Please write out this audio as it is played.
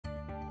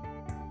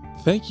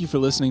Thank you for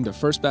listening to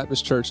First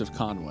Baptist Church of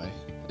Conway.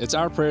 It's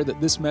our prayer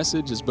that this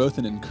message is both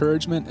an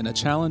encouragement and a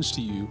challenge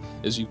to you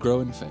as you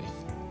grow in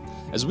faith.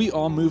 As we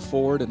all move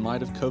forward in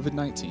light of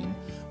COVID-19,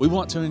 we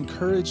want to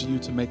encourage you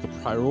to make a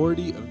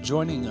priority of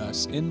joining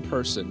us in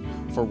person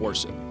for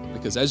worship.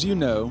 Because as you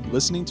know,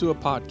 listening to a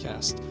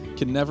podcast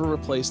can never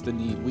replace the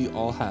need we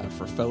all have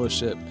for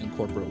fellowship and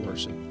corporate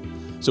worship.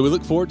 So we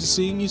look forward to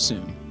seeing you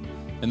soon.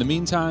 In the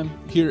meantime,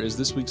 here is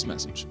this week's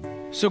message.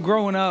 So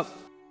growing up,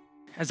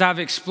 as I've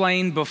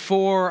explained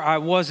before, I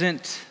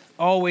wasn't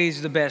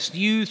always the best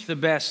youth, the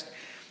best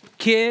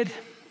kid.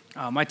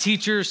 My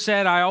teachers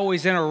said I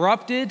always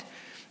interrupted.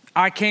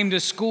 I came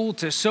to school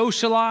to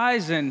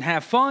socialize and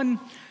have fun.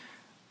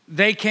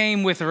 They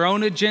came with their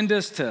own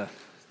agendas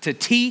to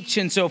teach.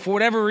 And so for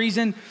whatever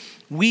reason,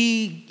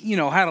 we,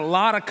 had a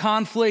lot of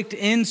conflict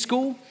in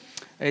school.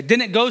 It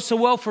didn't go so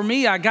well for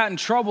me. I got in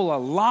trouble a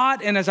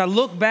lot. And as I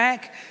look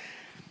back,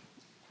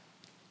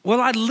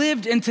 I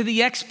lived into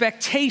the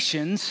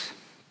expectations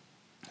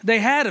they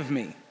had of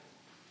me.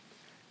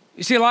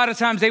 You see, a lot of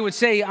times they would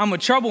say I'm a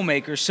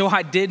troublemaker, so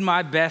I did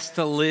my best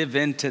to live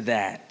into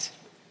that.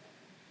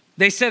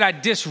 They said I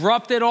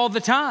disrupted all the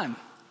time.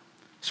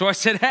 So I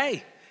said,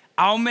 hey,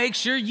 I'll make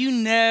sure you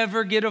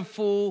never get a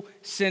full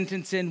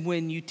sentence in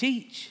when you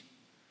teach.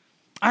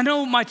 I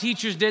know my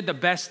teachers did the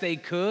best they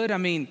could. I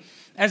mean,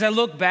 as I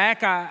look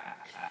back,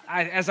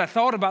 as I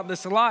thought about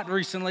this a lot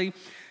recently,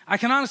 I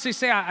can honestly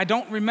say I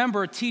don't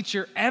remember a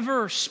teacher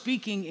ever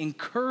speaking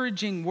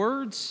encouraging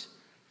words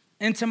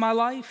into my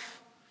life.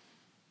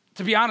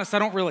 To be honest, I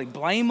don't really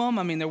blame them.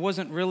 I mean, there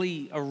wasn't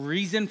really a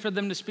reason for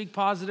them to speak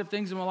positive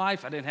things in my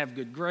life. I didn't have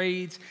good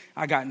grades.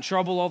 I got in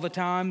trouble all the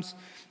times.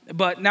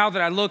 But now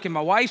that I look and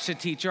my wife's a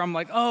teacher, I'm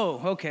like,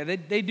 oh, okay,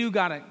 they do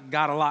got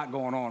a lot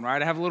going on,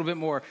 right? I have a little bit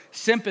more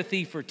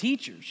sympathy for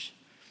teachers.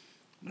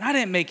 And I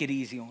didn't make it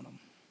easy on them.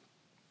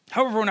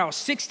 However, when I was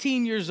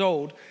 16 years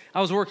old, I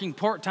was working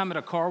part-time at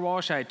a car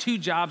wash. I had 2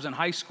 jobs in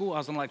high school. I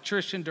was an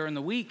electrician during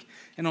the week,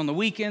 and on the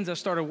weekends, I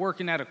started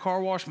working at a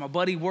car wash. My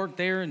buddy worked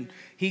there, and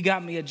he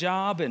got me a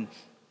job, and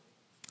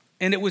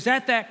it was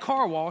at that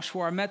car wash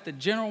where I met the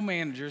general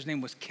manager. His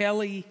name was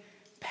Kelly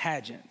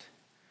Pageant.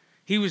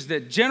 He was the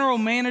general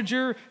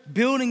manager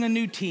building a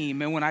new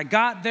team, and when I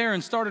got there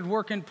and started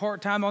working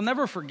part-time, I'll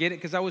never forget it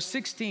because I was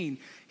 16.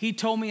 He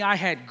told me I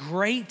had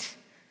great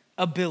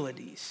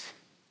abilities.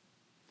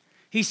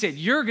 He said,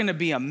 you're going to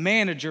be a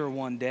manager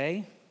one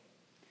day.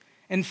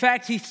 In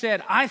fact, he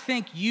said, I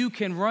think you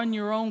can run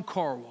your own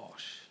car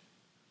wash.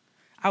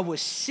 I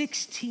was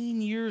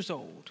 16 years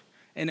old,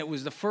 and it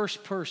was the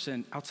first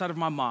person outside of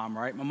my mom,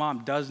 right? My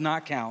mom does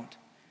not count.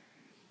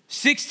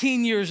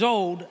 16 years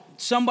old,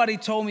 somebody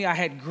told me I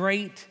had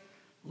great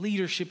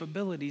leadership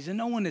abilities, and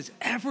no one has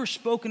ever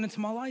spoken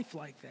into my life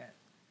like that.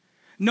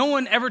 No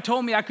one ever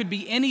told me I could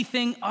be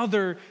anything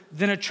other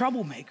than a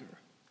troublemaker.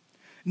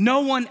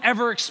 No one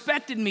ever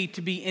expected me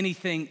to be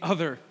anything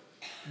other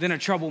than a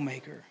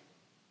troublemaker.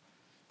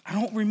 I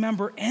don't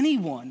remember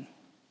anyone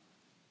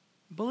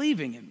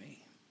believing in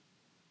me.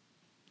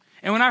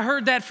 And when I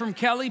heard that from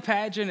Kelly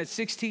Pageant at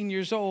 16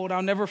 years old,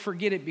 I'll never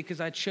forget it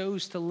because I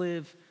chose to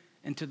live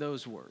into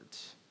those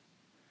words.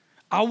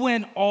 I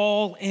went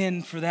all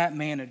in for that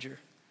manager.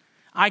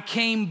 I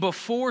came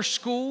before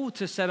school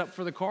to set up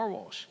for the car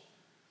wash.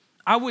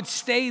 I would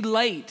stay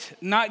late,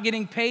 not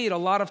getting paid a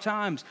lot of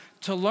times,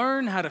 to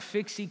learn how to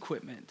fix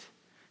equipment,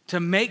 to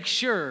make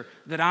sure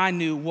that I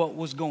knew what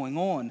was going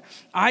on.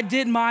 I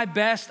did my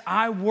best.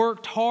 I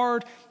worked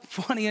hard.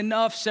 Funny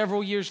enough,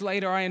 several years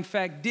later, I in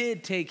fact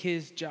did take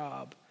his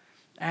job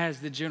as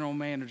the general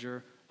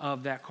manager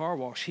of that car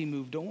wash. He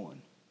moved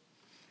on.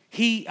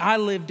 I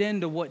lived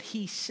into what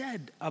he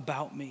said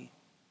about me.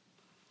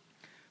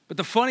 But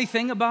the funny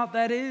thing about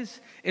that is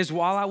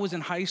while I was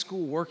in high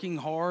school working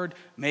hard,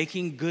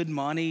 making good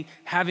money,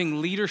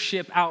 having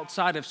leadership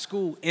outside of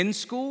school, in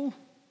school,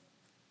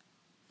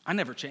 I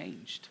never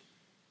changed.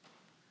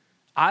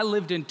 I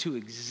lived into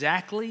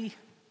exactly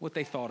what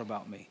they thought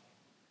about me.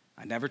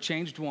 I never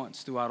changed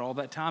once throughout all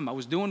that time. I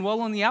was doing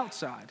well on the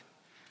outside.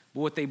 But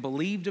what they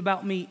believed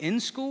about me in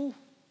school,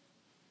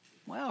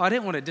 I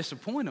didn't want to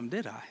disappoint them,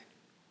 did I?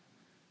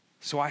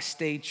 So I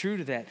stayed true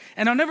to that.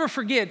 And I'll never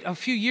forget, a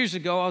few years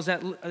ago, I was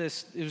at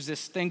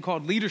this thing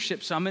called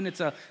Leadership Summit. It's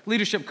a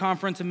leadership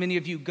conference that many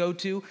of you go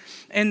to.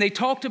 And they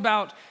talked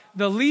about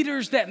the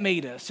leaders that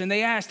made us. And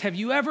they asked, have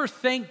you ever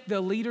thanked the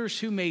leaders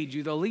who made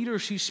you, the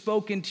leaders who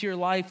spoke into your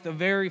life the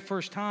very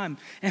first time?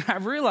 And I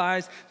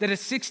realized that at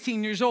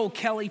 16 years old,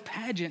 Kelly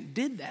Pageant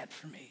did that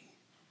for me.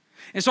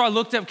 And so I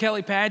looked up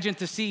Kelly Pageant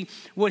to see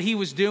what he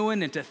was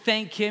doing and to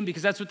thank him,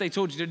 because that's what they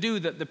told you to do.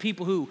 The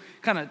people who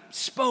kind of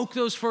spoke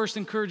those first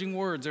encouraging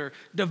words or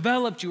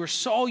developed you or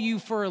saw you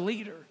for a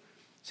leader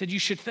said you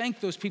should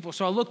thank those people.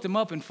 So I looked him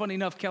up, and funny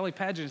enough, Kelly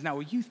Pageant is now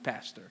a youth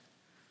pastor.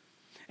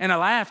 And I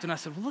laughed and I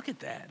said, well, look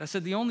at that. I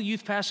said, the only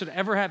youth pastor to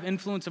ever have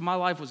influence in my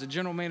life was a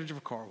general manager of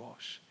a car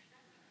wash,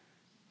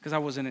 because I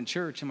wasn't in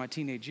church in my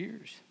teenage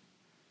years.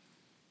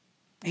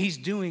 He's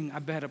doing, I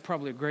bet,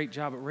 probably a great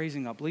job at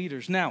raising up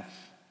leaders. Now,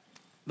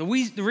 the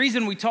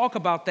reason we talk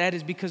about that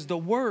is because the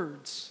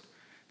words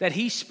that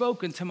he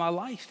spoke into my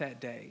life that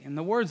day. And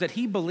the words that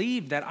he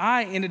believed that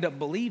I ended up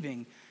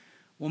believing,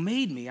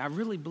 made me, I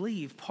really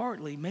believe,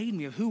 partly made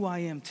me of who I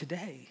am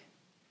today.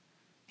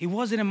 He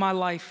wasn't in my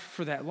life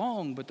for that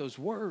long, but those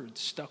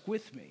words stuck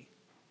with me.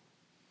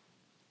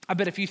 I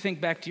bet if you think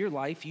back to your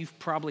life, you've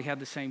probably had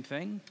the same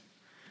thing.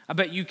 I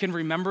bet you can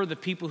remember the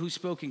people who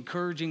spoke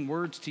encouraging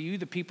words to you,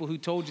 the people who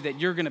told you that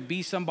you're going to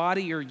be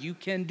somebody or you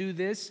can do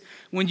this.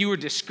 When you were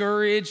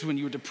discouraged, when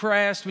you were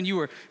depressed, when you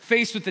were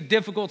faced with a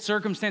difficult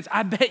circumstance,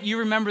 I bet you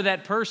remember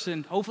that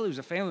person, hopefully it was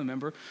a family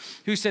member,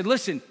 who said,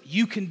 listen,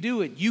 you can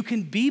do it. You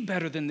can be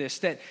better than this,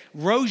 that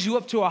rose you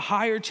up to a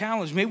higher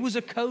challenge. Maybe it was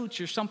a coach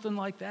or something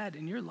like that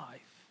in your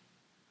life.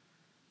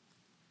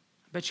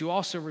 I bet you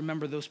also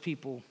remember those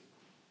people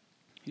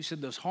who said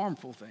those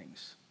harmful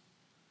things,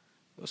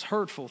 those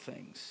hurtful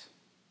things.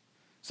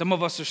 Some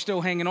of us are still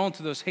hanging on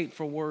to those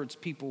hateful words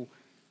people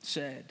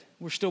said.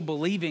 We're still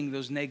believing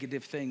those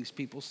negative things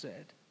people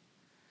said.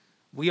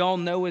 We all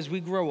know as we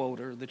grow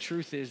older, the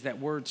truth is that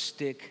words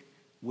stick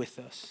with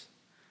us.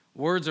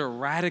 Words are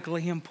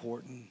radically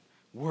important.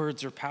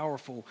 Words are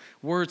powerful.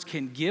 Words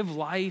can give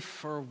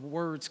life or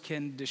words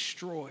can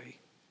destroy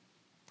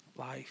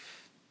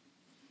life.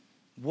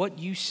 What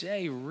you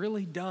say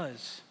really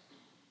does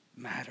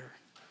matter.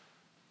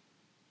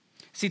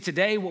 See,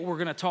 today what we're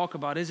going to talk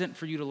about isn't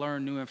for you to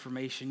learn new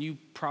information. You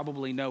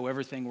probably know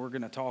everything we're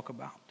going to talk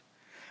about.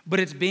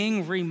 But it's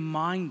being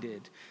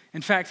reminded.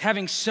 In fact,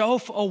 having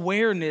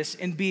self-awareness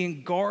and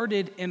being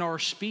guarded in our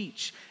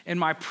speech. And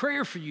my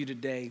prayer for you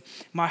today,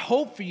 my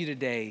hope for you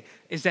today,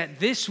 is that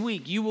this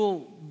week you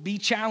will be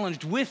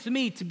challenged with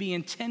me to be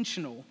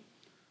intentional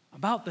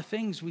about the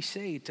things we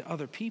say to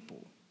other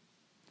people.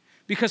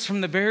 Because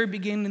from the very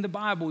beginning in the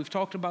Bible, we've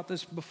talked about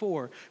this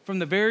before, from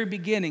the very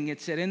beginning,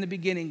 it said, in the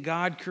beginning,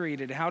 God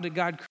created. How did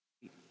God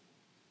create?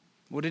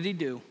 What did he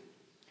do?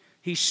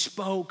 He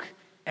spoke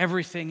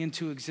everything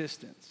into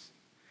existence.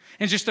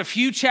 And just a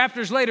few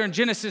chapters later in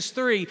Genesis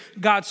 3,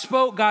 God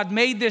spoke, God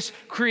made this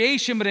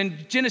creation, but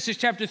in Genesis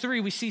chapter 3,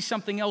 we see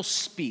something else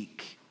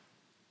speak.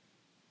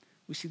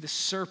 We see the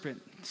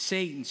serpent,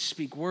 Satan,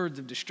 speak words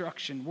of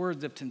destruction,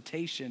 words of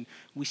temptation.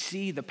 We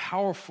see the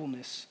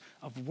powerfulness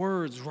of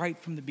words right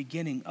from the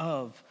beginning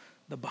of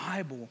the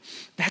Bible.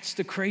 That's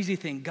the crazy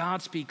thing.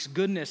 God speaks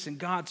goodness and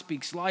God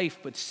speaks life,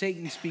 but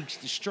Satan speaks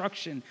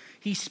destruction.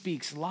 He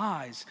speaks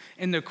lies.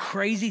 And the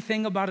crazy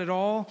thing about it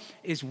all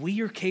is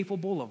we are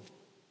capable of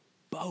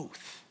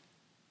both.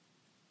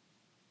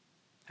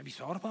 Have you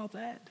thought about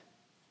that?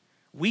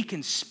 We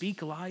can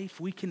speak life,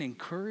 we can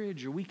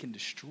encourage, or we can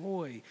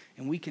destroy,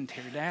 and we can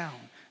tear down.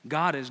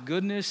 God is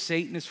goodness,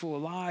 Satan is full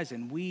of lies,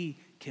 and we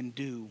can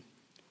do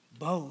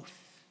both.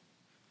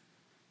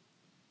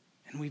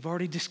 And we've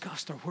already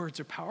discussed our words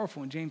are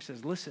powerful, and James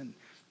says, listen,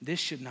 this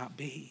should not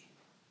be.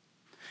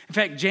 In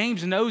fact,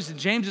 James knows that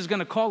James is going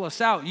to call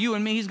us out. You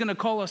and me, he's going to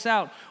call us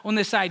out on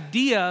this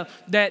idea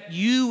that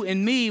you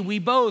and me, we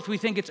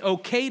think it's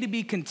okay to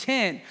be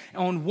content.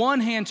 On one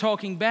hand,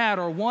 talking bad,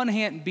 or one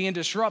hand being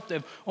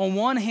disruptive. On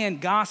one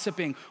hand,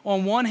 gossiping.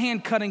 On one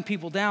hand, cutting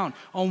people down.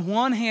 On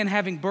one hand,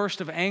 having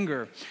bursts of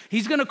anger.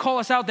 He's going to call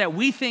us out that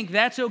we think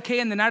that's okay,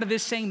 and then out of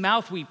this same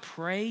mouth, we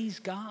praise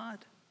God.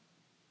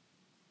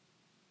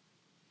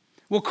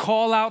 We'll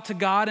call out to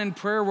God in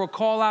prayer.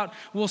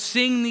 We'll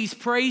sing these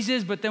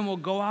praises, but then we'll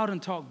go out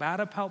and talk bad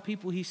about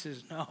people. He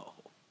says,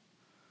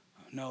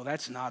 no,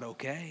 that's not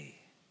okay.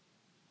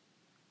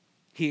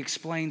 He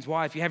explains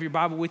why. If you have your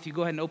Bible with you,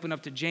 go ahead and open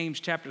up to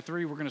James chapter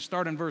 3. We're going to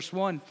start in verse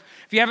 1.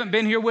 If you haven't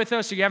been here with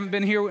us or you haven't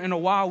been here in a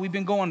while, we've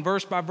been going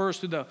verse by verse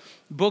through the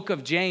book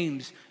of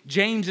James.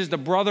 James is the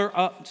brother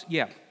of,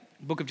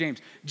 book of James.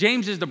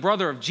 James is the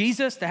brother of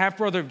Jesus, the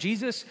half-brother of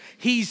Jesus.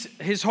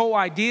 His whole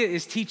idea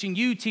is teaching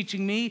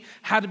me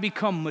how to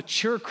become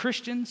mature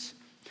Christians.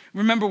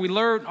 Remember, we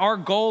learned our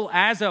goal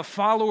as a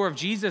follower of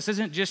Jesus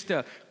isn't just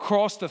to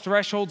cross the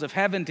thresholds of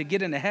heaven to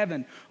get into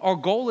heaven. Our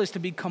goal is to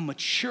become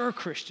mature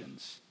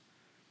Christians,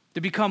 to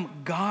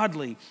become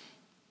godly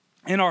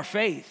in our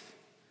faith.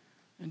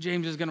 And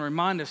James is going to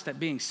remind us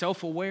that being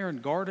self-aware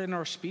and guarded in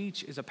our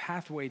speech is a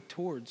pathway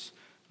towards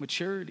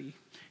maturity.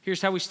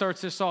 Here's how he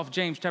starts this off,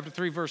 James chapter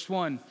 3, verse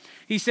 1.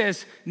 He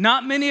says,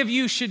 not many of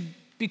you should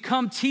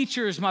become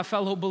teachers, my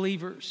fellow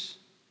believers,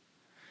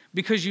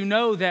 because you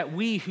know that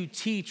we who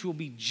teach will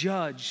be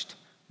judged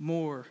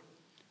more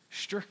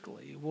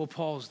strictly. We'll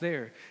pause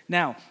there.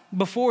 Now,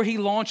 before he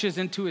launches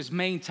into his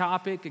main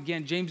topic,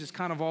 again, James is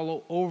kind of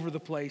all over the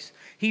place.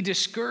 He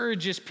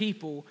discourages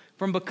people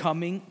from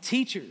becoming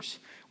teachers.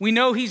 We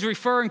know he's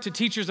referring to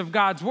teachers of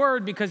God's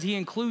word because he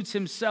includes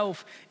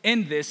himself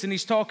in this, and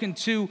he's talking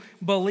to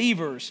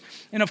believers.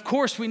 And of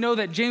course, we know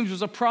that James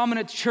was a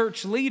prominent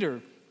church leader.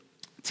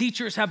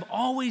 Teachers have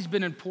always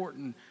been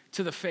important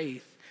to the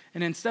faith,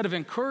 and instead of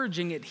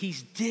encouraging it,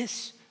 he's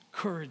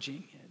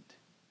discouraging it.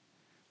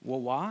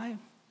 Well, why?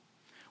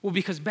 Well,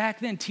 because back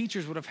then,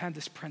 teachers would have had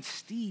this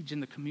prestige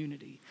in the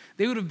community.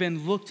 They would have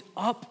been looked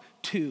up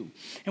to.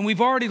 And we've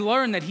already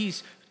learned that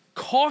he's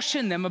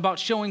caution them about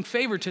showing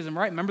favoritism,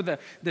 right? Remember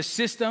the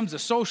systems, the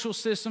social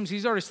systems.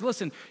 He's already said,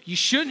 listen, you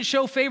shouldn't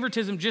show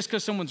favoritism just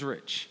because someone's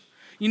rich.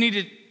 You need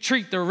to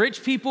treat the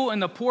rich people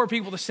and the poor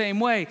people the same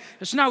way.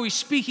 So now he's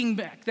speaking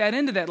back that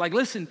into that. Like,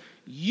 listen,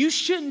 you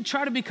shouldn't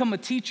try to become a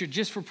teacher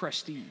just for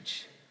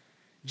prestige,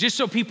 just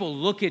so people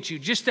look at you,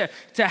 just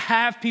to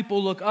have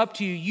people look up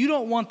to you. You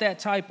don't want that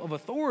type of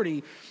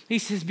authority. He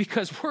says,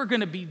 because we're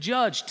going to be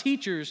judged.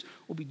 Teachers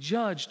will be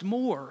judged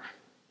more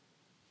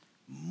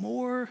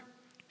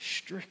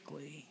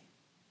strictly.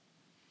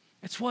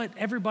 It's what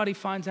everybody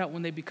finds out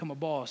when they become a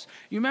boss.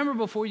 You remember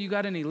before you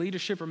got any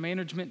leadership or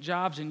management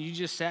jobs and you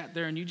just sat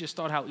there and you just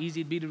thought how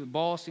easy it'd be to be the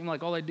boss? Seemed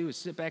like all they do is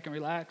sit back and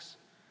relax.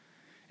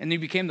 And you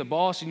became the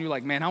boss and you're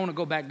like, man, I want to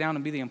go back down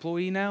and be the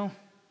employee now. All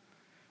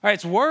right,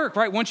 it's work,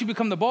 right? Once you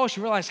become the boss,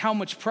 you realize how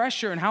much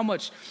pressure and how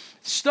much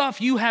stuff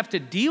you have to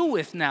deal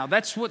with now.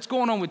 That's what's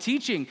going on with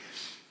teaching.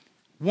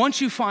 Once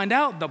you find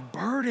out the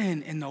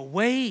burden and the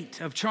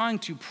weight of trying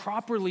to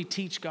properly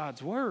teach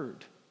God's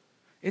word,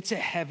 it's a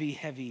heavy,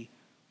 heavy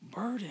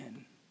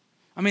burden.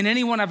 I mean,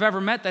 anyone I've ever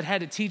met that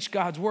had to teach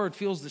God's word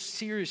feels the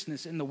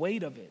seriousness and the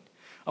weight of it.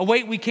 A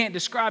weight we can't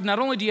describe. Not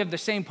only do you have the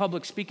same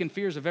public speaking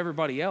fears of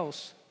everybody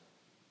else,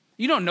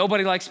 you know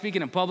nobody likes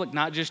speaking in public,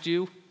 not just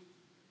you.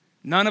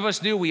 None of us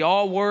do. We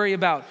all worry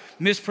about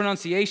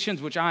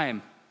mispronunciations, which I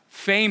am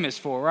famous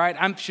for, right?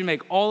 I should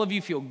make all of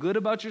you feel good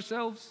about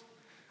yourselves.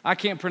 I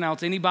can't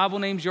pronounce any Bible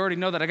names. You already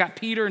know that. I got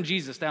Peter and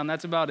Jesus down.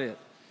 That's about it.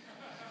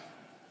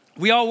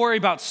 We all worry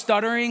about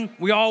stuttering.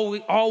 We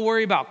all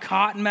worry about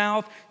cotton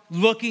mouth,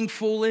 looking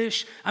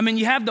foolish. I mean,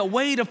 you have the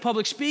weight of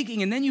public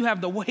speaking, and then you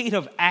have the weight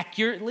of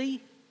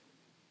accurately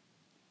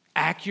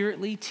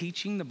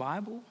teaching the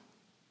Bible.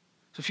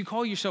 So if you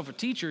call yourself a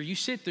teacher, you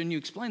sit there and you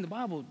explain the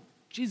Bible,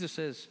 James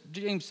says,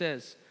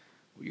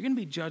 well, you're going to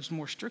be judged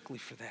more strictly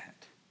for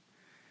that.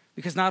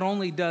 Because not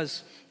only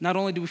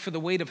do we feel the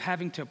weight of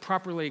having to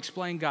properly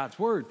explain God's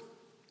word,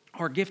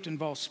 our gift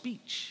involves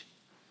speech,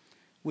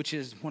 which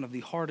is one of the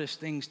hardest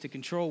things to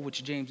control,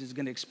 which James is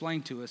going to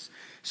explain to us.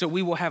 So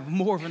we will have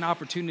more of an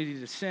opportunity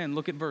to sin.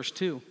 Look at verse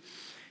 2.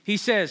 He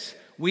says,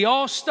 we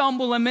all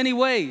stumble in many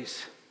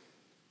ways.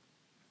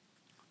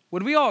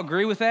 Would we all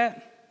agree with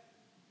that?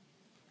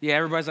 Yeah,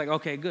 everybody's like,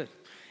 okay, good.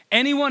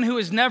 Anyone who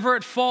is never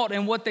at fault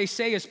in what they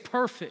say is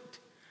perfect,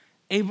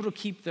 able to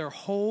keep their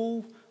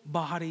whole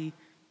body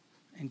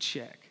in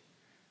check.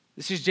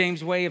 This is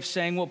James' way of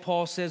saying what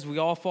Paul says. We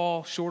all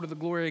fall short of the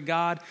glory of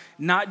God.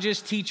 Not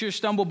just teachers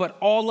stumble, but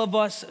all of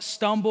us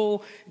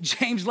stumble.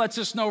 James lets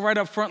us know right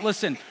up front,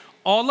 listen,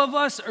 all of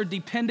us are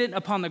dependent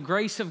upon the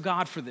grace of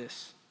God for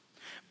this.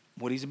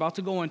 What he's about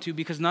to go into,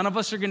 because none of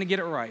us are going to get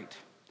it right.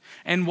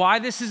 And why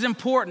this is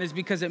important is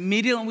because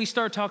immediately when we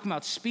start talking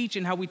about speech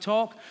and how we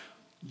talk,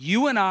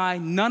 you and I,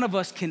 none of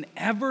us can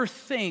ever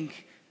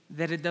think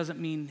that it doesn't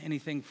mean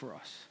anything for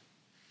us.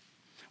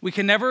 We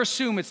can never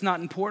assume it's not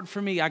important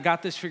for me. I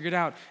got this figured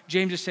out.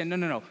 James is saying,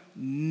 no.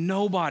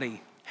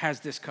 Nobody has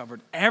this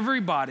covered.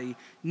 Everybody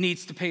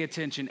needs to pay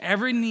attention.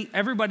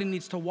 Everybody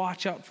needs to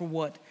watch out for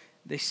what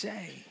they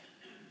say.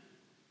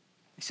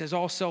 He says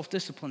all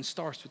self-discipline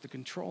starts with the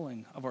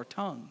controlling of our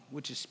tongue,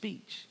 which is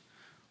speech.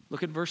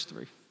 Look at verse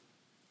 3.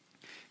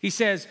 He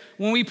says,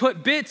 when we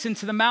put bits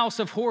into the mouths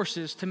of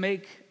horses to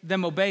make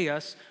them obey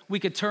us, we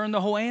could turn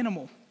the whole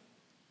animal.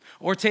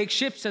 Or take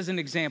ships as an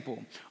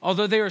example.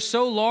 Although they are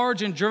so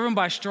large and driven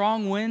by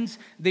strong winds,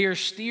 they are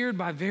steered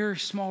by very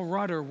small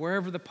rudder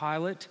wherever the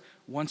pilot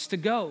wants to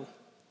go.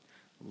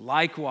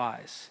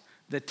 Likewise,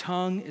 the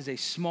tongue is a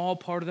small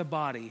part of the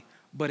body,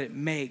 but it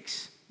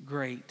makes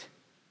great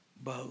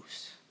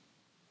boast.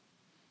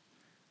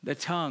 The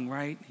tongue,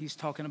 right? He's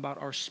talking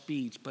about our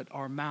speech, but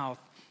our mouth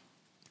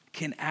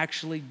can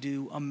actually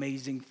do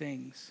amazing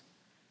things.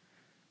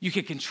 You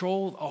can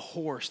control a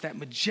horse, that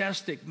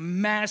majestic,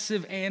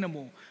 massive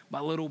animal, by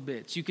little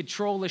bits. You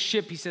control a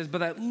ship, he says, by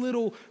that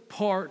little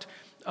part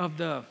of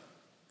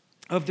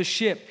the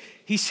ship.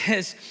 He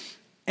says,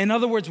 in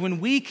other words, when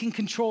we can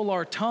control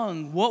our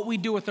tongue, what we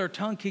do with our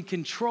tongue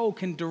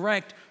can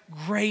direct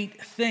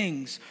great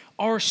things.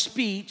 Our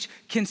speech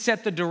can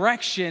set the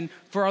direction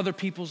for other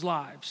people's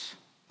lives,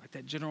 like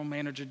that general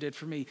manager did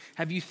for me.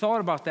 Have you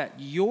thought about that?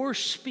 Your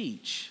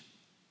speech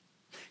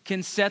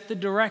can set the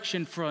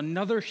direction for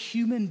another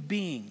human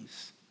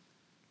being's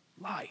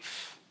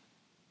life.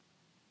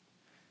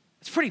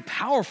 It's pretty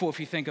powerful if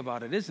you think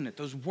about it, isn't it?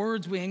 Those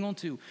words we hang on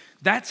to,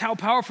 that's how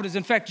powerful it is.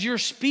 In fact, your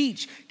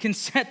speech can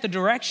set the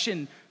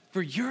direction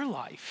for your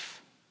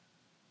life.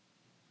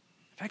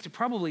 In fact, it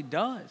probably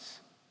does.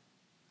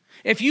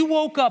 If you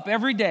woke up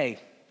every day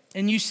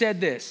and you said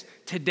this,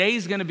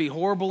 today's going to be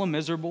horrible and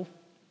miserable,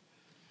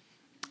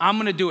 I'm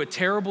going to do a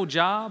terrible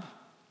job,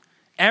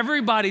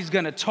 everybody's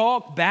going to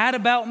talk bad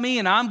about me,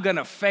 and I'm going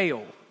to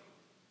fail.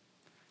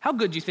 How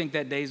good do you think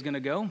that day's going to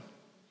go?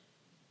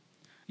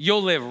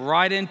 You'll live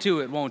right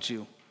into it, won't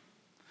you?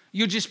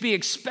 You'll just be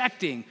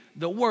expecting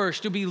the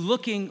worst. You'll be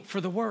looking for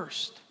the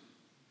worst.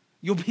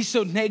 You'll be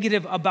so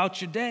negative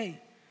about your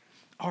day.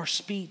 Our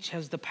speech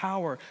has the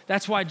power.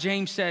 That's why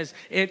James says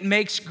it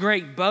makes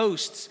great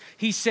boasts.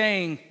 He's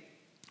saying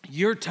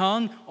Your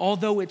tongue,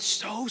 although it's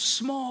so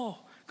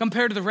small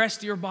compared to the rest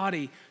of your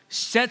body,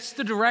 sets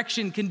the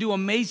direction, can do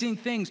amazing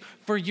things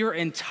for your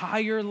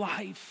entire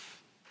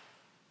life.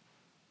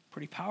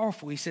 Pretty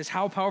powerful. He says,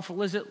 how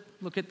powerful is it?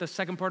 Look at the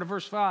second part of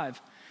verse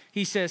 5.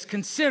 He says,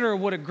 consider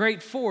what a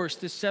great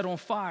forest is set on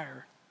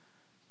fire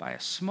by a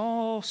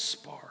small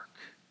spark.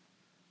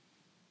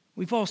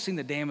 We've all seen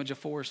the damage a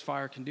forest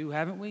fire can do,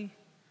 haven't we?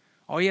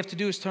 All you have to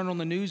do is turn on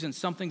the news and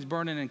something's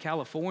burning in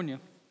California.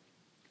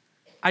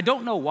 I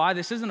don't know why.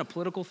 This isn't a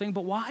political thing,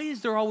 but why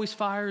is there always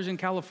fires in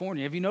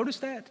California? Have you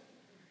noticed that?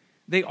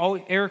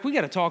 Eric, we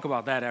got to talk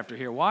about that after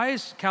here. Why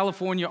is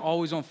California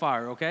always on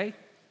fire, okay?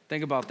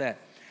 Think about that.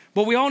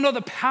 But we all know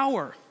the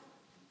power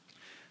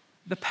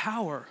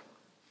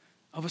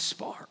of a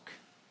spark.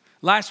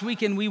 Last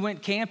weekend we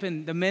went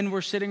camping. The men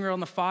were sitting around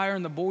the fire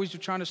and the boys were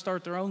trying to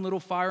start their own little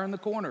fire in the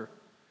corner.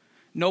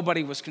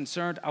 Nobody was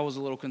concerned. I was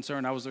a little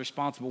concerned. I was the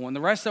responsible one. The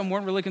rest of them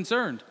weren't really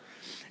concerned.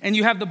 And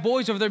you have the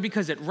boys over there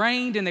because it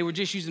rained and they were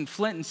just using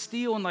flint and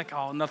steel and like,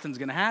 oh, nothing's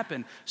going to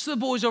happen. So the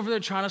boys over there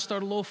trying to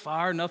start a little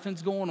fire.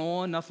 Nothing's going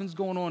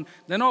on.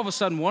 Then all of a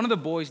sudden, one of the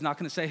boys, not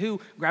going to say who,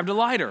 grabbed a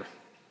lighter.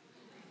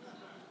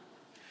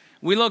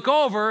 We look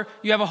over,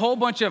 you have a whole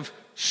bunch of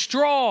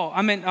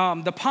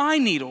the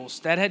pine needles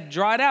that had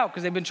dried out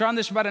because they've been trying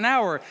this for about an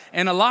hour,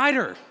 and a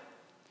lighter.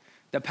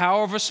 The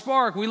power of a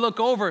spark. We look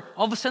over,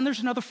 all of a sudden there's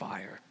another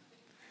fire.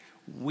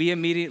 We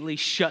immediately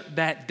shut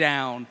that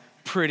down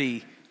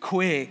pretty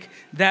quick.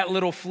 That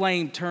little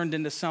flame turned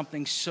into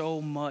something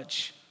so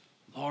much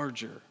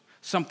larger,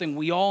 something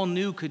we all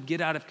knew could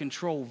get out of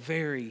control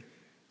very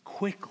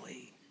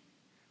quickly.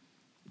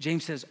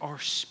 James says our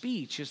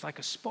speech is like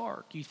a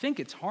spark. You think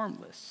it's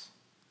harmless,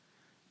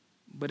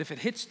 but if it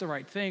hits the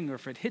right thing or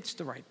if it hits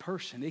the right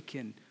person, it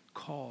can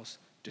cause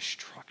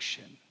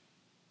destruction.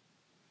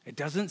 It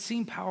doesn't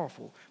seem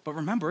powerful, but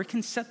remember, it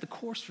can set the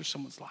course for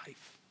someone's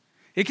life.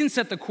 It can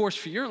set the course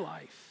for your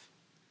life.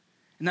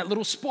 And that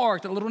little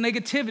spark, that little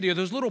negativity, or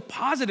those little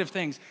positive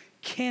things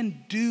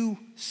can do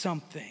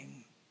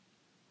something.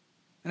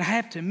 And I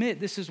have to admit,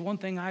 this is one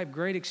thing I have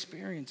great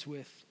experience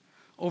with.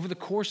 Over the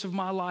course of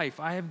my life,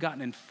 I have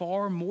gotten in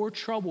far more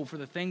trouble for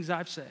the things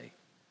I've say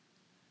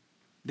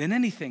than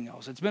anything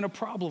else. It's been a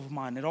problem of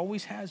mine. It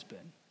always has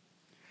been.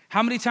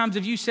 How many times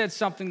have you said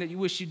something that you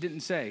wish you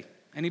didn't say?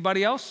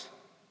 Anybody else?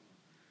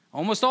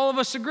 Almost all of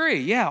us agree.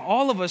 Yeah,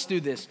 all of us do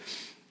this.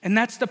 And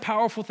that's the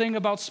powerful thing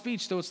about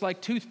speech, though. It's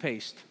like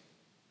toothpaste.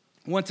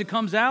 Once it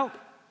comes out,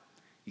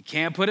 you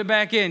can't put it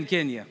back in,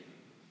 can you?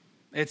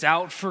 It's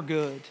out for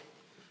good.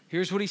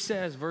 Here's what he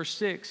says, verse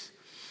 6.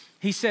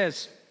 He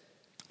says,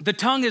 the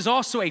tongue is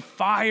also a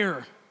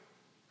fire.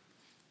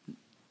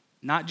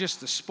 Not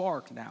just a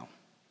spark now,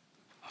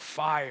 a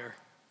fire.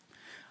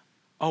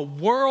 A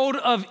world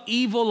of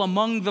evil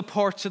among the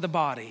parts of the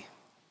body.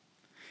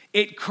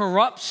 It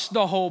corrupts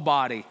the whole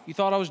body. You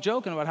thought I was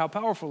joking about how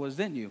powerful it is,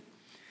 didn't you?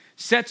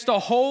 Sets the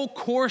whole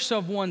course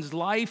of one's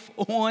life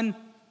on,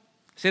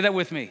 say that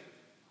with me,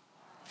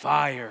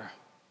 fire.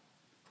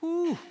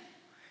 Whew.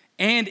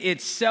 And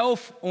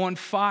itself on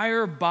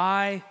fire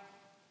by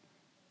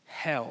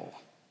hell.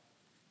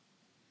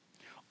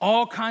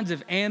 All kinds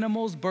of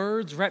animals,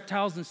 birds,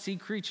 reptiles, and sea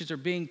creatures are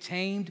being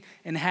tamed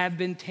and have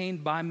been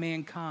tamed by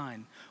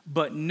mankind.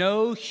 But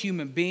no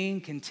human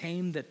being can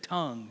tame the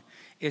tongue.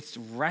 It's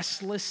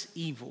restless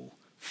evil,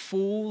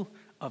 full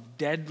of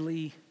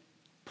deadly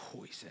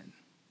poison.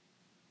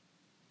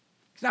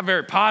 He's not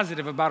very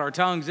positive about our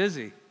tongues, is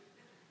he?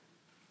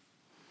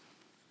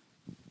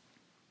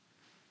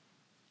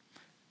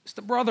 It's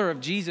the brother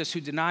of Jesus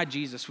who denied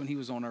Jesus when he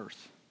was on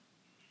earth.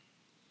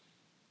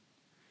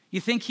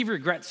 You think he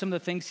regrets some of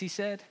the things he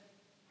said?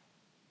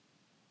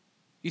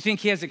 You think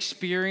he has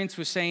experience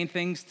with saying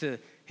things to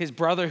his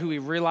brother who he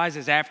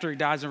realizes after he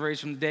dies and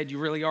raised from the dead, you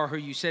really are who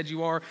you said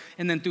you are,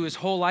 and then through his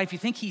whole life, you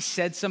think he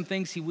said some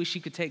things he wished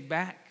he could take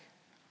back?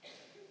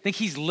 Think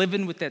he's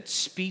living with that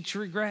speech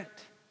regret?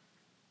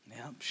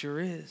 Yeah, sure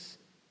is.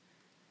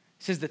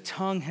 It says the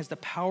tongue has the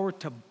power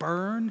to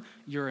burn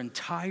your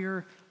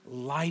entire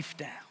life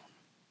down.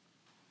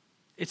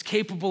 It's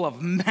capable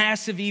of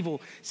massive evil.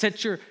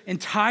 Set your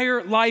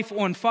entire life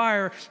on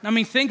fire. I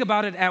mean, think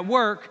about it at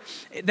work.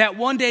 That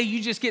one day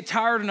you just get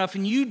tired enough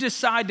and you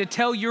decide to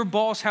tell your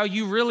boss how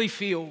you really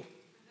feel.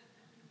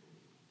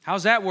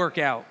 How's that work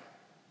out?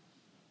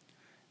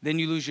 Then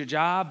you lose your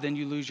job, then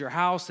you lose your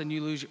house, then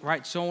you lose,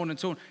 right, so on and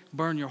so on.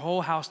 Burn your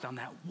whole house down.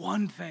 That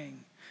one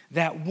thing,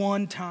 that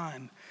one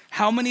time.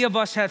 How many of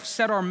us have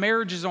set our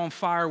marriages on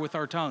fire with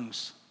our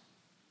tongues?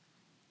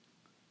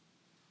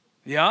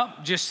 Yeah,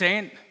 just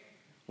saying.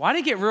 Why did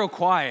it get real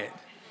quiet?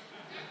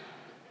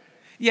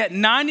 Yet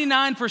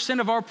 99%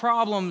 of our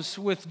problems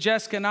with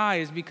Jessica and I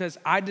is because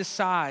I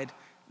decide,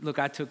 look,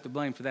 I took the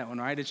blame for that one,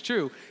 right? It's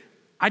true.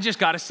 I just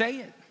got to say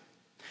it.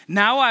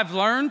 Now I've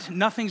learned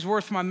nothing's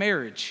worth my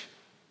marriage.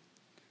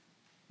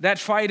 That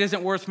fight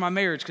isn't worth my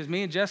marriage because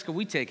me and Jessica,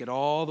 we take it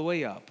all the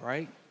way up,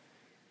 right?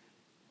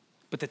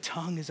 But the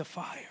tongue is a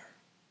fire.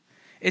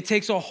 It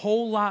takes a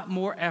whole lot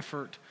more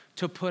effort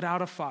to put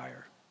out a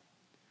fire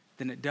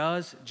than it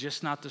does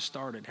just not to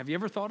start it. Have you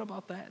ever thought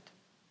about that?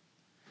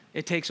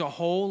 It takes a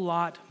whole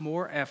lot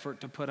more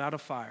effort to put out a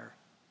fire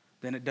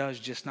than it does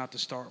just not to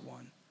start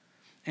one.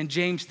 And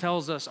James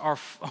tells us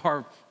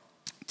our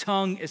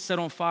tongue is set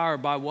on fire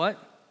by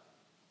what?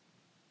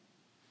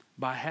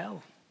 By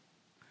hell.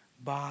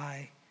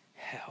 By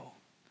hell.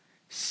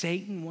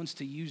 Satan wants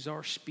to use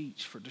our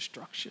speech for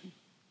destruction.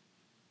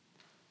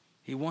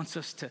 He wants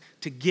us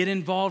to get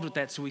involved with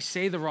that, so we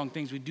say the wrong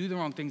things, we do the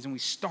wrong things, and we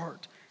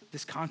start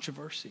this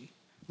controversy.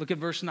 Look at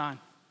verse 9.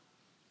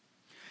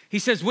 He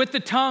says, with the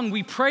tongue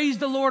we praise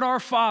the Lord our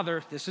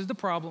Father. This is the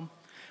problem.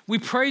 We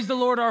praise the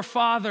Lord our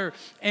Father,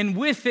 and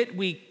with it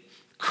we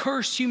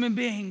curse human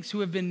beings who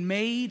have been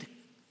made,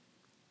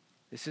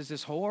 this is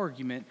this whole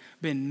argument,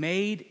 been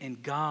made in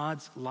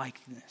God's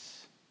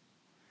likeness.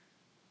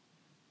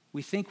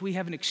 We think we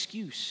have an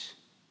excuse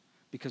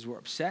because we're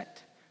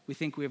upset. We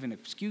think we have an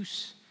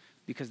excuse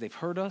because they've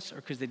hurt us or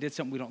because they did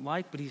something we don't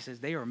like. But he says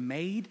they are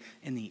made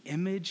in the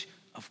image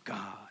of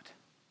God.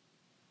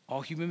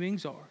 All human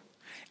beings are.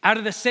 Out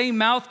of the same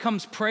mouth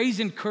comes praise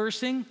and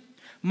cursing.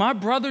 My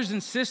brothers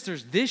and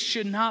sisters, this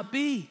should not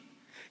be.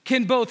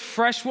 Can both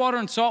fresh water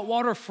and salt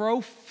water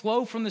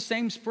flow from the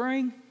same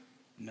spring?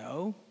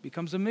 No,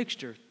 becomes a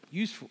mixture,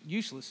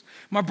 useless.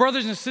 My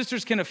brothers and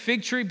sisters, can a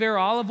fig tree bear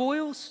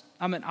olives?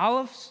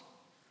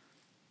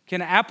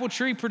 Can an apple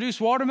tree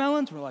produce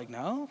watermelons? We're like,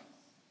 no.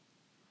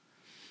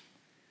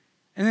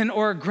 And then,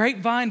 or a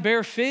grapevine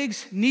bear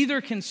figs?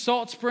 Neither can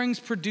salt springs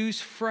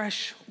produce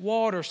fresh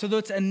water. So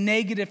that's a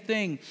negative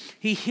thing.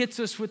 He hits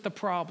us with the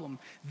problem.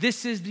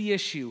 This is the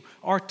issue.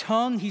 Our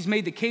tongue, he's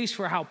made the case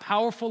for how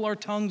powerful our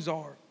tongues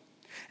are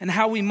and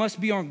how we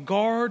must be on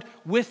guard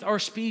with our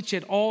speech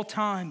at all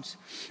times.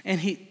 And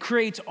he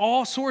creates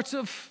all sorts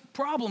of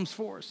problems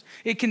for us.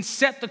 It can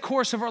set the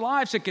course of our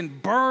lives. It can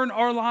burn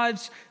our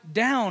lives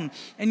down.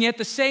 And yet at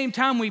the same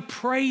time, we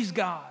praise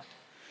God.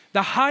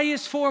 The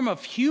highest form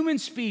of human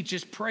speech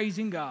is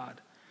praising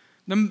God.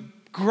 The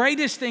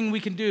greatest thing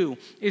we can do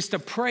is to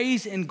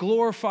praise and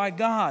glorify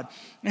God.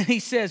 And he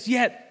says,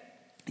 yet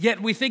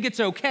we think it's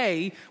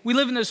okay. We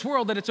live in this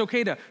world that it's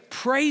okay to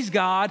praise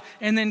God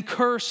and then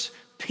curse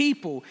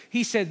people.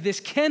 He said, this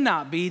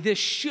cannot be, this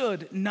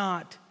should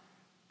not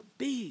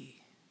be.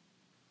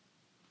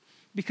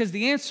 Because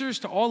the answers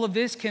to all of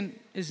this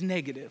is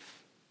negative.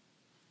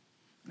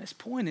 And his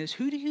point is,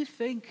 who do you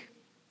think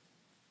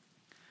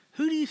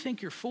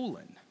you're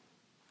fooling?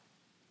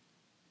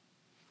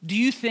 Do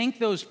you think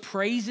those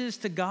praises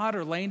to God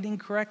are landing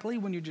correctly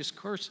when you're just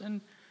cursing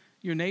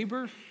your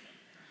neighbor?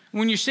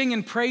 When you're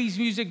singing praise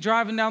music,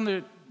 driving down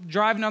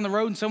the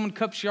road and someone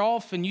cuts you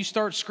off and you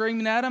start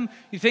screaming at them,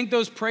 you think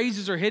those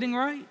praises are hitting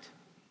right?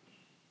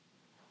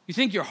 You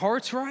think your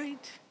heart's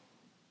right?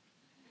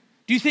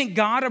 Do you think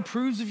God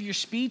approves of your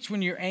speech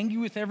when you're angry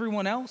with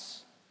everyone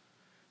else,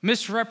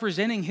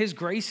 misrepresenting his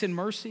grace and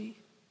mercy?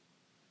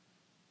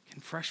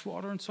 Can fresh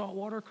water and salt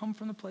water come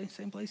from the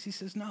same place? He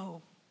says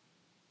no.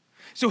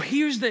 So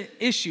here's the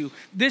issue.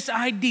 This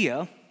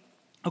idea,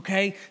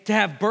 okay, to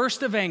have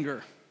bursts of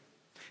anger,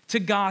 to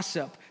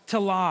gossip, to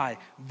lie,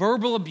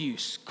 verbal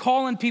abuse,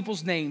 calling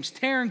people's names,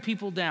 tearing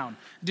people down,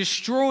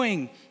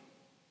 destroying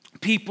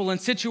people and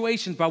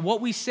situations by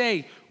what we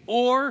say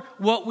or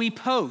what we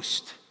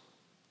post.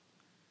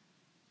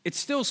 It's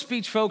still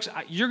speech, folks.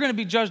 You're going to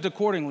be judged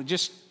accordingly.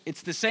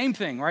 It's the same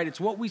thing, right? It's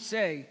what we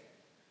say.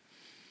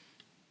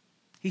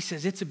 He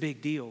says it's a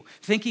big deal.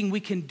 Thinking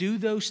we can do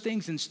those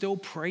things and still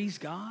praise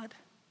God?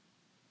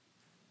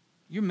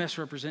 You're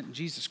misrepresenting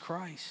Jesus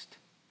Christ.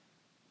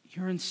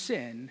 You're in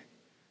sin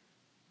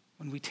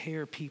when we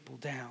tear people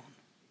down.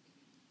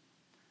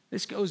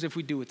 This goes if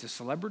we do it to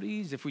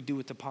celebrities, if we do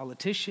it to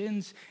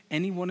politicians,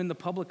 anyone in the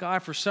public eye.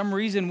 For some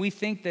reason, we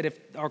think that if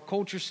our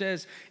culture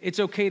says it's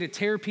okay to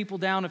tear people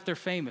down if they're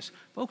famous.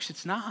 Folks,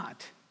 it's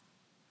not.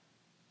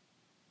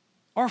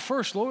 Our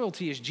first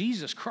loyalty is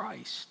Jesus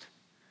Christ.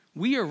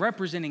 We are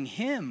representing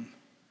him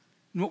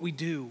in what we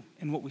do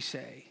and what we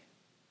say.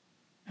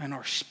 And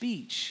our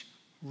speech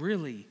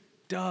really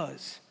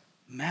does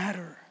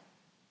matter.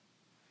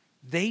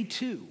 They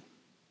too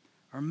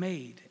are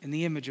made in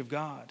the image of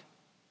God.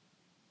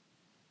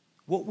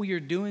 What we are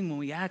doing when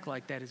we act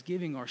like that is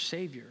giving our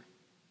Savior,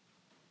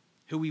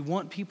 who we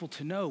want people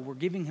to know, we're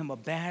giving him a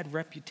bad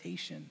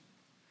reputation.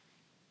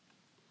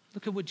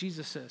 Look at what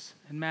Jesus says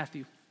in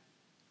Matthew.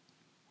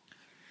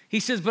 He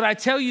says, but I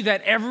tell you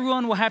that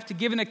everyone will have to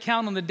give an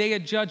account on the day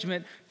of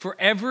judgment for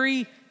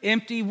every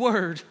empty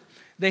word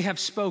they have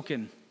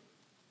spoken.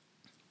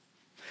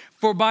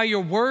 For by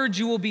your words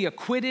you will be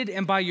acquitted,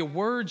 and by your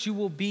words you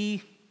will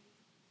be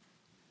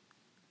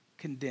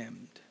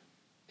condemned.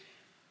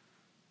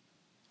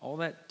 All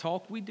that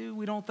talk we do,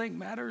 we don't think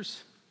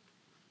matters.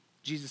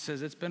 Jesus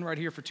says it's been right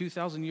here for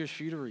 2,000 years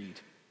for you to read.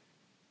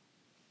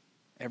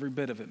 Every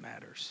bit of it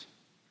matters.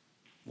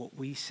 What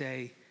we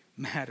say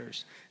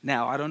matters.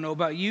 Now, I don't know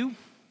about you,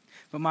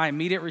 but my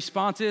immediate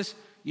response is,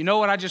 you know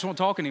what, I just won't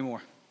talk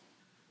anymore.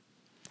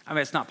 I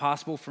mean, it's not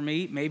possible for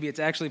me. Maybe it's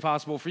actually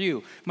possible for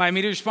you. My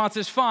immediate response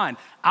is, fine,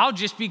 I'll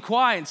just be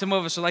quiet. And some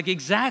of us are like,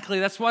 exactly,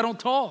 that's why I don't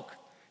talk.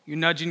 You're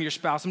nudging your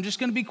spouse. I'm just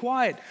going to be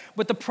quiet.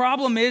 But the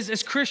problem is,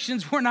 as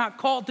Christians, we're not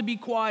called to be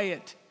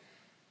quiet.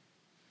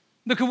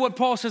 Look at what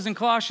Paul says in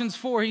Colossians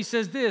 4. He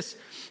says this.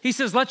 He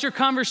says, let your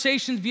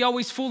conversations be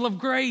always full of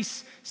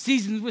grace,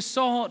 seasoned with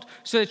salt,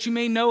 so that you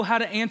may know how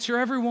to answer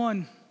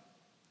everyone.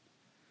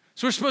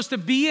 So we're supposed to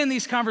be in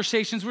these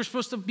conversations. We're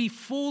supposed to be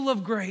full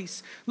of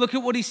grace. Look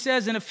at what he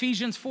says in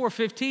Ephesians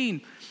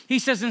 4:15. He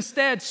says,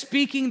 instead,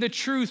 speaking the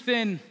truth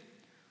in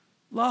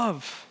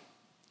love.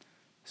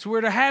 So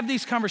we're to have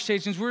these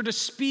conversations. We're to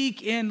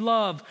speak in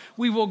love.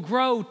 We will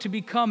grow to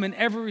become, in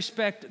every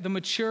respect, the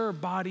mature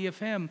body of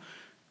him.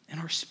 In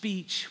our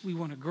speech, we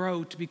want to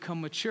grow to become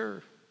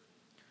mature.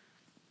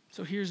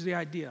 So here's the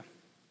idea.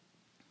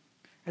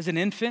 As an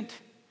infant,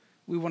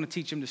 we want to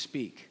teach him to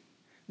speak.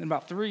 Then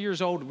about 3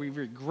 years old, we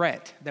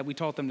regret that we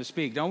taught them to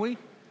speak, don't we?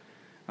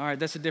 All right,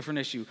 that's a different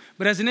issue.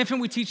 But as an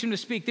infant, we teach them to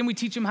speak. Then we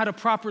teach them how to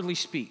properly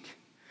speak.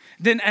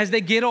 Then as they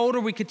get older,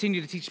 we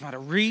continue to teach them how to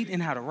read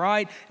and how to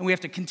write. And we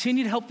have to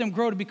continue to help them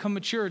grow to become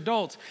mature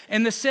adults.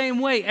 In the same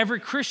way, every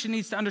Christian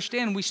needs to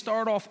understand we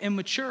start off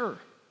immature.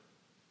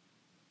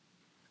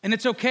 And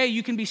it's okay.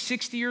 You can be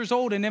 60 years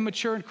old and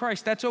immature in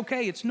Christ. That's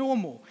okay. It's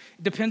normal.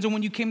 It depends on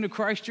when you came to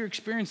Christ, your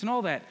experience, and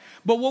all that.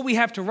 But what we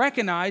have to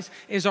recognize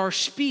is our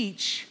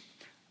speech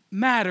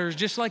matters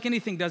just like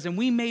anything does. And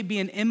we may be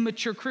an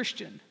immature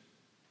Christian.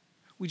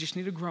 We just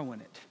need to grow in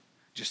it.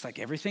 Just like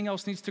everything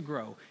else needs to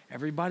grow.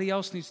 Everybody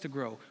else needs to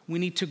grow. We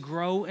need to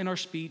grow in our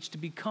speech to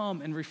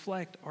become and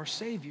reflect our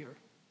Savior.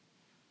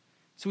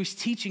 So he's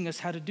teaching us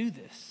how to do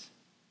this.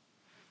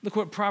 Look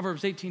what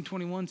Proverbs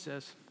 18:21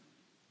 says.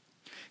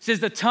 It says,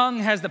 the tongue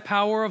has the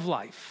power of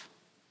life.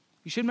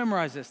 You should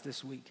memorize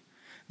this week.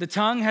 The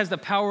tongue has the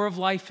power of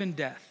life and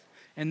death,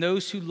 and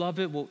those who love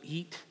it will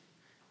eat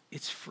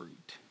its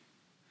fruit.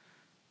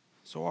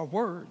 So our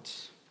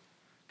words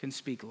can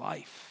speak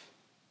life.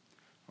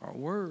 Our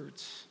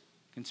words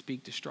can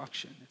speak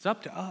destruction. It's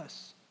up to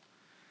us.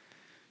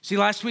 See,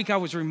 last week I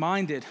was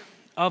reminded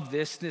of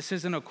this. This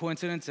isn't a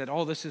coincidence that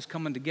all this is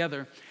coming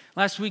together.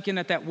 Last weekend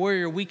at that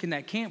Warrior Week in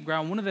that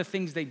campground, one of the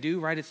things they do,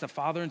 right, it's the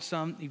father and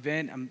son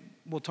event.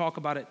 We'll talk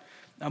about it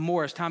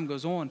more as time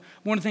goes on.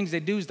 One of the things they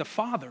do is the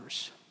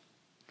fathers.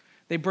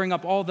 They bring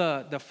up all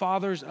the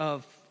fathers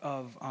of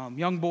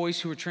young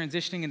boys who are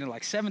transitioning into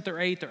like 7th or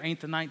 8th or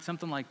 8th or 9th,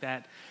 something like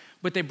that.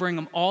 But they bring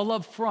them all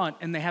up front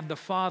and they have the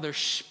fathers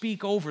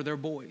speak over their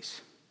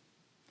boys.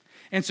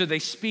 And so they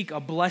speak a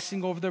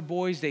blessing over their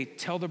boys. They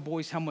tell their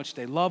boys how much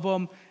they love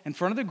them in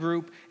front of the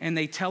group, and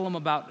they tell them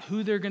about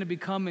who they're going to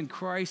become in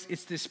Christ.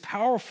 It's this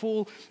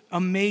powerful,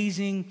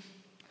 amazing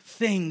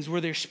things where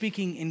they're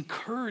speaking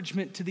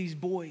encouragement to these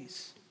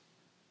boys.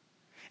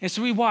 And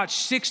so we watch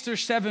 6 or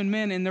 7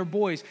 men and their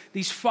boys.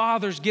 These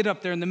fathers get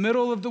up there in the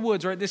middle of the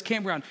woods, right, this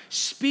campground,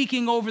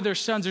 speaking over their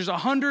sons. There's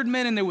 100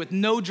 men in there with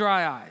no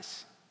dry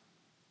eyes.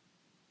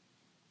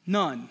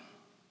 None.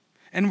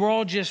 And we're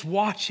all just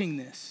watching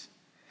this.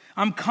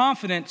 I'm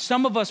confident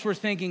some of us were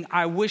thinking,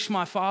 I wish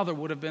my father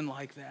would have been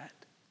like that.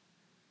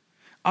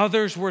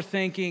 Others were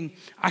thinking,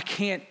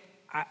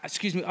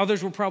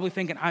 others were probably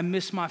thinking, I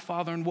miss my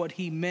father and what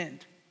he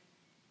meant.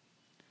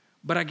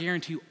 But I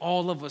guarantee you,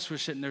 all of us were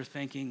sitting there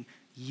thinking,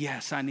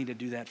 yes, I need to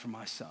do that for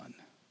my son.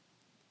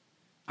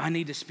 I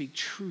need to speak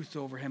truth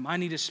over him. I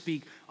need to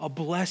speak a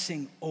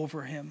blessing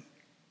over him.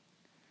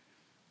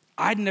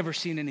 I'd never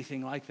seen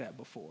anything like that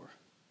before.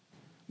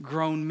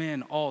 Grown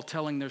men all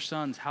telling their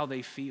sons how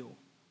they feel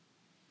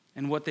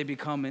and what they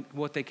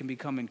can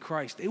become in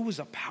Christ. It was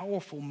a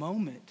powerful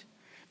moment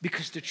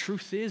because the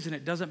truth is, and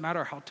it doesn't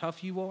matter how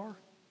tough you are,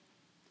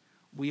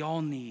 we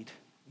all need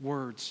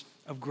words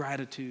of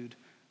gratitude,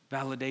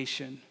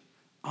 validation,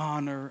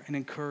 honor, and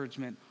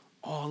encouragement.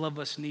 All of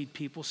us need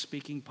people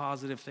speaking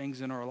positive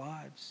things in our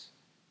lives.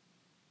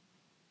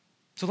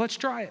 So let's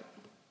try it.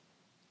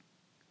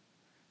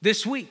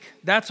 This week,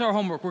 that's our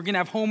homework. We're going to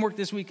have homework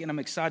this week, and I'm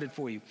excited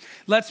for you.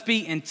 Let's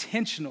be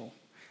intentional.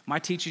 My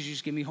teachers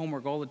used to give me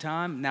homework all the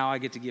time. Now I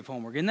get to give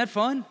homework. Isn't that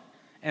fun?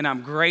 And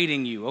I'm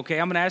grading you, okay?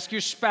 I'm going to ask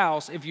your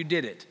spouse if you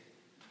did it.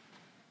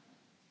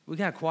 We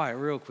got quiet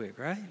real quick,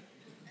 right?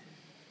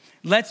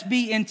 Let's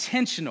be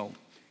intentional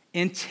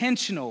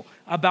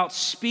about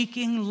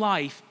speaking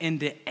life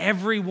into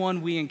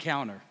everyone we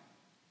encounter.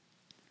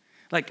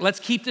 Like, let's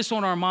keep this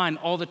on our mind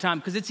all the time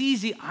because it's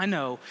easy, I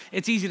know,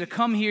 it's easy to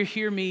come here,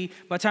 hear me.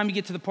 By the time you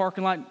get to the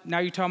parking lot, now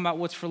you're talking about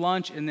what's for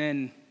lunch, and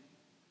then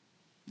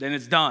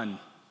it's done.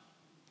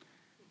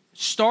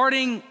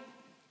 Starting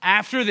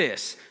after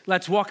this,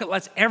 let's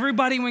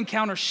everybody we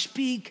encounter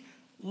speak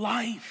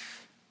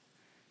life.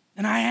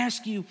 And I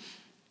ask you,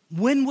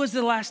 when was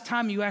the last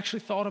time you actually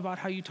thought about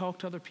how you talk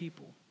to other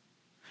people?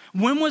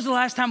 When was the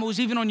last time it was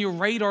even on your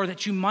radar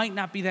that you might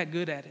not be that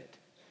good at it?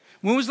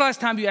 When was the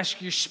last time you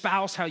asked your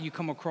spouse how you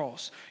come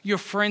across? Your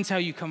friends how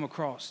you come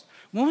across?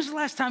 When was the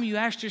last time you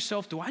asked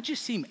yourself, do I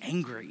just seem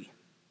angry?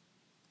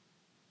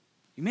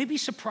 You may be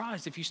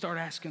surprised if you start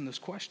asking those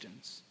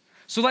questions.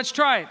 So let's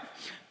try it.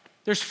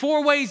 There's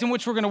 4 ways in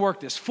which we're going to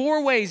work this.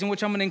 4 ways in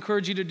which I'm going to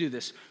encourage you to do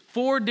this.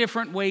 4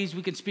 different ways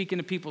we can speak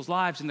into people's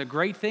lives. And the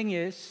great thing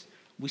is,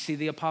 We see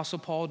the Apostle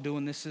Paul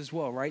doing this as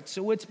well, right?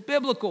 So it's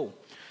biblical.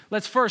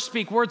 Let's first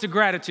speak words of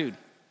gratitude.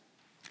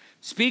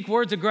 Speak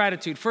words of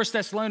gratitude. 1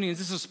 Thessalonians,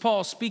 this is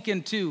Paul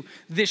speaking to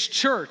this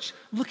church.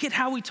 Look at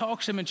how he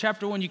talks to them in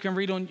chapter 1. You can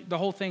read on the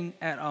whole thing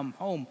at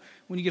home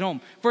when you get home.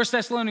 1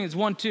 Thessalonians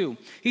 1:2.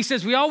 He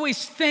says, we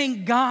always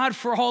thank God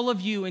for all of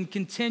you and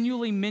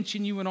continually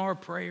mention you in our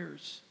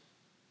prayers.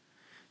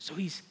 So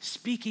he's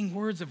speaking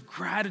words of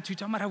gratitude,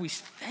 talking about how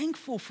he's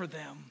thankful for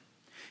them.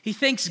 He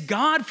thanks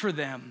God for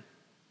them.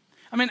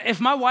 I mean,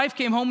 if my wife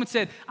came home and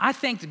said, I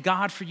thanked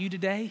God for you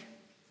today,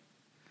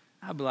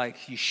 I'd be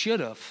like, you should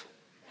have.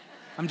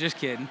 I'm just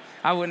kidding.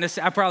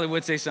 I probably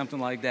would say something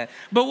like that.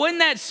 But wouldn't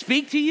that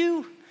speak to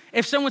you?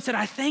 If someone said,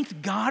 I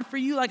thanked God for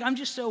you, like I'm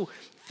just so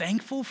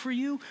thankful for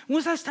you. When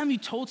was the last time you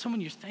told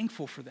someone you're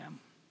thankful for them?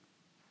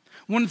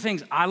 One of the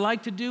things I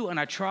like to do, and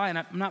I try, and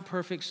I'm not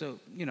perfect, so,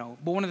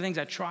 but one of the things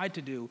I try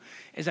to do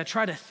is I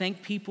try to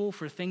thank people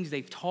for things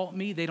they've taught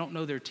me they don't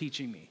know they're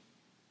teaching me.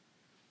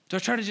 So I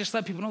try to just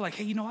let people know, like,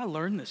 hey, I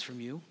learned this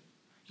from you.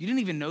 You didn't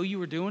even know you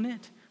were doing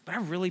it, but I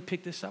really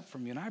picked this up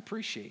from you, and I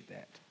appreciate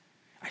that.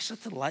 I just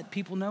have to let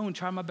people know and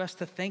try my best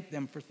to thank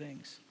them for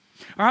things.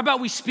 Or how about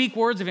we speak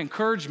words of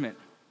encouragement?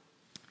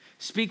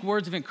 Speak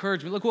words of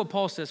encouragement. Look what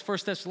Paul says, 1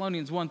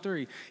 Thessalonians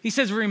 1:3. He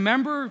says,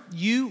 remember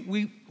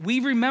we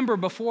remember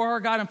before our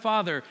God and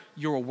Father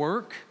your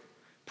work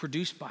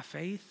produced by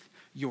faith,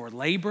 your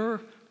labor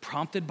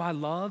prompted by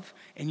love,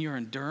 and your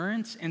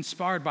endurance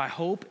inspired by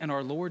hope in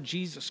our Lord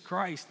Jesus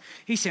Christ.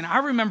 He's saying, I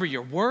remember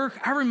your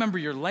work. I remember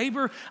your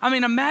labor. I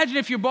mean, imagine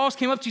if your boss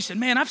came up to you and said,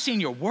 man, I've seen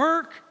your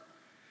work.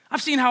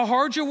 I've seen how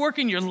hard you're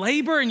working, your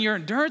labor and your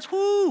endurance.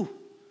 Woo!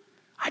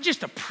 I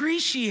just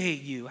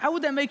appreciate you. How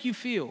would that make you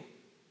feel?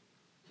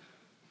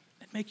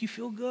 It'd make you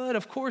feel good.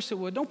 Of course it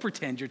would. Don't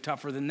pretend you're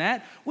tougher than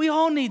that. We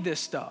all need this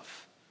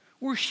stuff.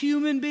 We're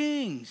human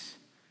beings.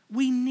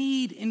 We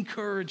need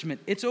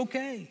encouragement. It's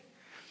okay.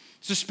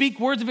 So speak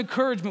words of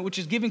encouragement, which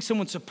is giving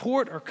someone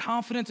support or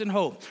confidence and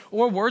hope.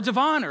 Or words of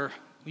honor.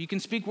 You can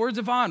speak words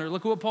of honor.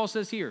 Look at what Paul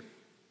says here.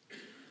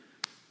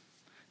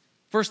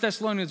 1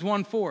 Thessalonians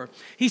 1:4.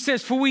 He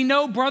says, for we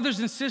know, brothers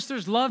and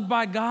sisters loved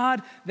by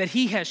God, that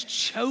he has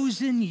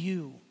chosen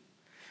you.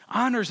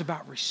 Honor is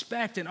about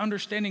respect and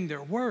understanding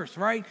their worth,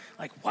 right?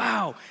 Like,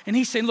 wow. And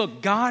he's saying,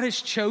 look, God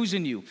has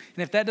chosen you.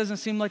 And if that doesn't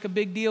seem like a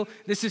big deal,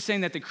 this is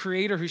saying that the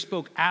Creator who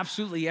spoke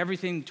absolutely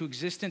everything into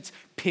existence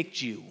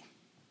picked you.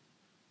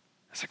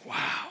 It's like,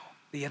 wow.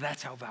 Yeah,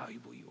 that's how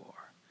valuable you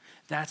are.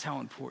 That's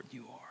how important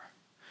you are.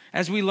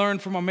 As we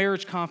learned from our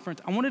marriage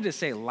conference, I wanted to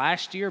say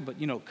last year, but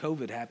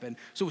COVID happened.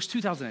 So it was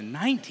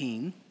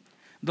 2019,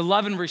 the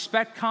Love and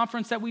Respect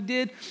conference that we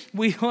did.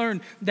 We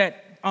learned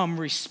that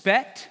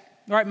respect,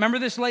 all right, remember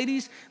this,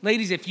 ladies?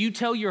 Ladies, if you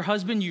tell your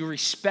husband you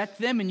respect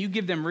them and you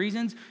give them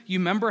reasons, you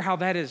remember how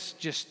that is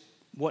just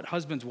what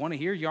husbands want to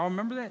hear? Y'all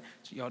remember that?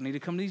 So y'all need to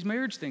come to these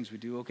marriage things we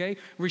do, okay?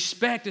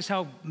 Respect is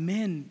how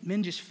men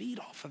just feed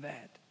off of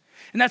that.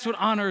 And that's what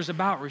honor is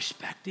about,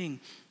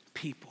 respecting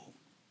people.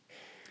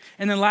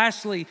 And then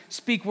lastly,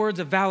 speak words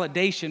of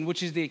validation,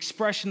 which is the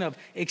expression of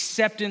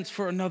acceptance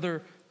for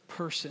another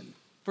person.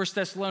 1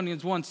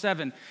 Thessalonians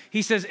 1:7,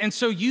 he says, and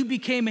so you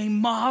became a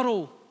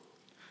model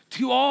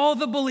to all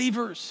the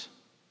believers.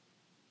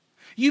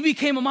 You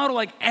became a model,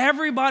 like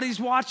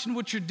everybody's watching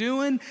what you're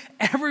doing.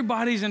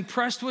 Everybody's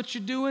impressed what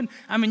you're doing.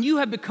 I mean, you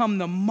have become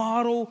the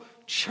model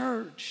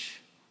church.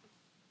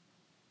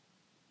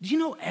 Do you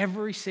know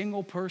every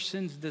single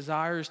person's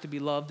desire is to be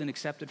loved and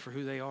accepted for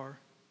who they are?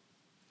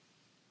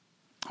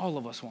 All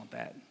of us want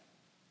that.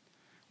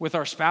 With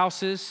our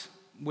spouses,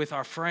 with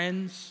our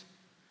friends,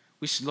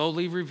 we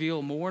slowly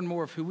reveal more and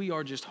more of who we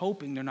are, just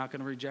hoping they're not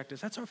going to reject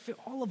us.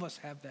 All of us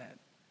have that.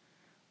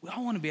 We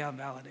all want to be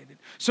validated.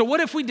 So what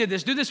if we did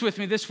this? Do this with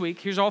me this week.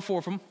 Here's all 4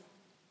 of them.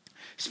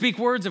 Speak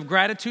words of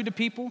gratitude to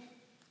people.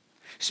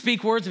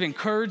 Speak words of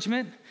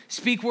encouragement.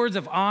 Speak words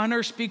of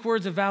honor. Speak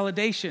words of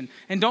validation.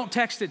 And don't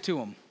text it to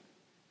them.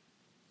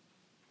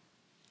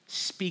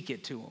 Speak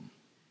it to them.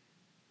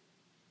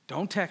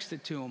 Don't text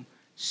it to them.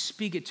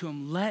 Speak it to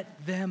them.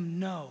 Let them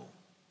know.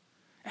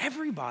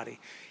 Everybody.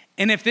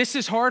 And if this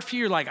is hard for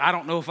you, you're like, I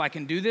don't know if I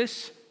can do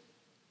this.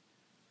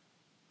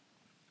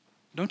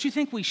 Don't you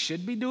think we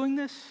should be doing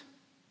this?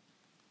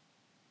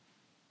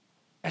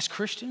 As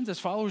Christians, as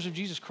followers of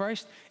Jesus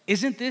Christ,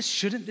 shouldn't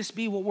this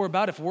be what we're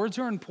about? If words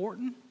are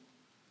important,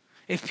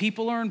 if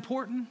people are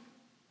important,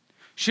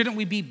 shouldn't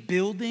we be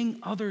building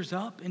others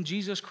up in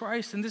Jesus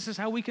Christ? And this is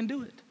how we can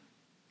do it.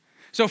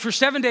 So for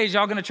 7 days,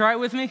 y'all gonna try it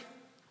with me?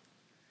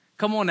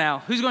 Come on now,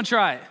 who's gonna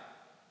try it?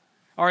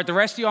 All right, the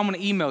rest of you, I'm gonna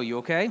email you,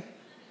 okay?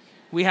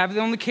 We have it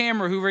on the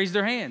camera who raised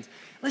their hands.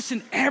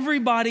 Listen,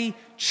 everybody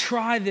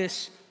try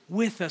this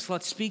with us.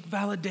 Let's speak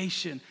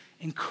validation,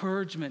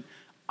 encouragement,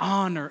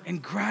 honor,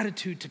 and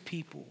gratitude to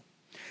people.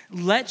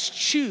 Let's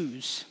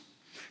choose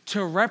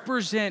to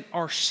represent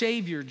our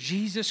Savior,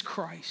 Jesus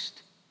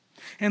Christ.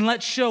 And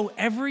let's show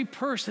every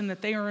person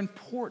that they are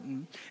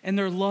important and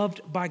they're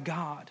loved by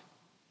God.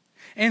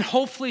 And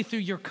hopefully through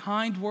your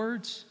kind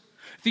words,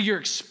 through your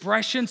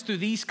expressions, through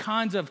these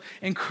kinds of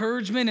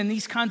encouragement and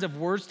these kinds of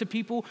words to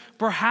people,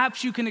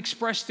 perhaps you can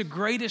express the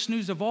greatest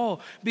news of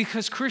all,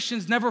 because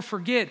Christians never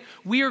forget,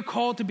 we are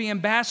called to be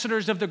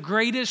ambassadors of the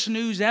greatest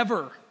news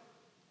ever.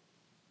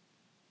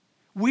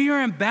 We are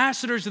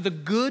ambassadors of the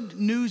good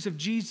news of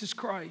Jesus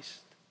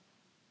Christ.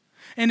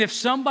 And if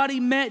somebody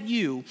met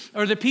you,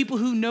 or the people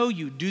who know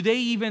you, do they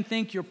even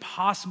think you're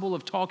possible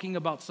of talking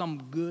about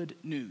some good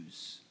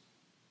news?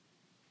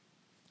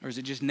 Or is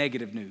it just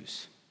negative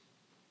news?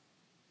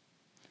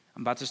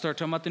 I'm about to start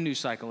talking about the news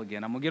cycle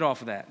again. I'm going to get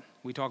off of that.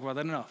 We talk about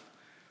that enough.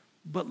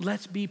 But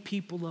let's be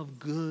people of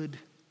good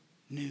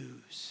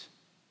news.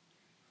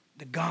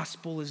 The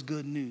gospel is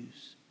good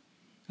news.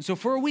 And so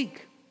for a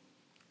week,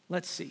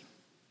 let's see.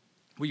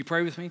 Will you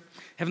pray with me?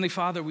 Heavenly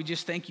Father, we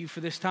just thank you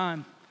for this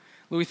time.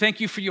 Lord, we thank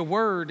you for your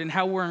word and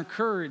how we're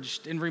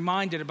encouraged and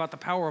reminded about the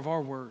power of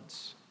our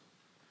words.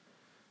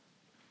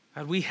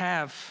 God, we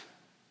have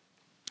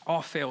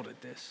all failed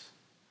at this.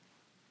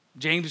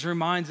 James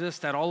reminds us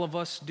that all of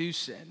us do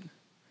sin.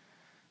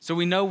 So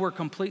we know we're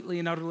completely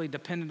and utterly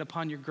dependent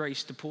upon your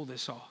grace to pull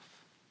this off.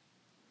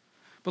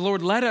 But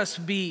Lord, let us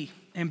be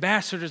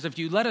ambassadors of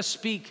you. Let us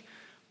speak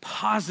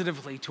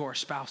positively to our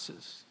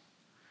spouses.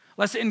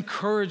 Let's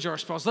encourage our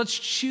spouse. Let's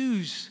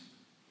choose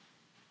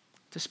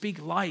to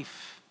speak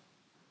life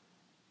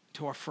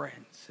to our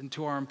friends and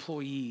to our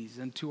employees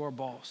and to our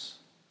boss,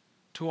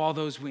 to all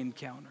those we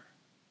encounter.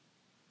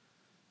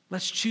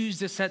 Let's choose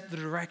to set the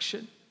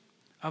direction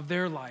of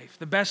their life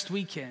the best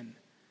we can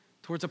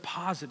towards a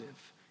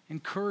positive,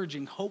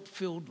 encouraging,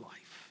 hope-filled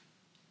life.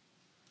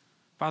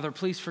 Father,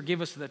 please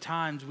forgive us of the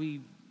times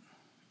we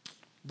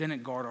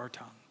didn't guard our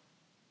tongue,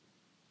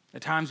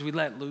 the times we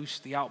let loose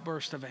the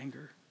outburst of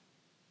anger,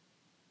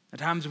 the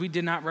times we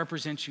did not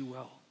represent you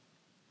well.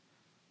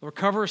 Lord,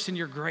 cover us in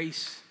your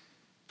grace.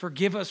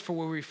 Forgive us for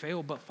where we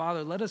failed, but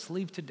Father, let us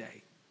leave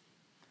today.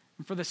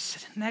 And for the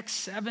next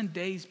 7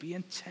 days, be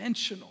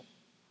intentional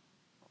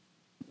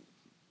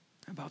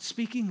about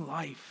speaking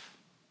life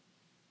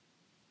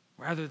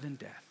rather than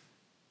death.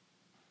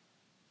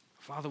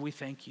 Father, we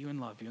thank you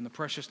and love you. In the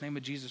precious name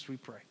of Jesus, we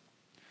pray.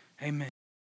 Amen.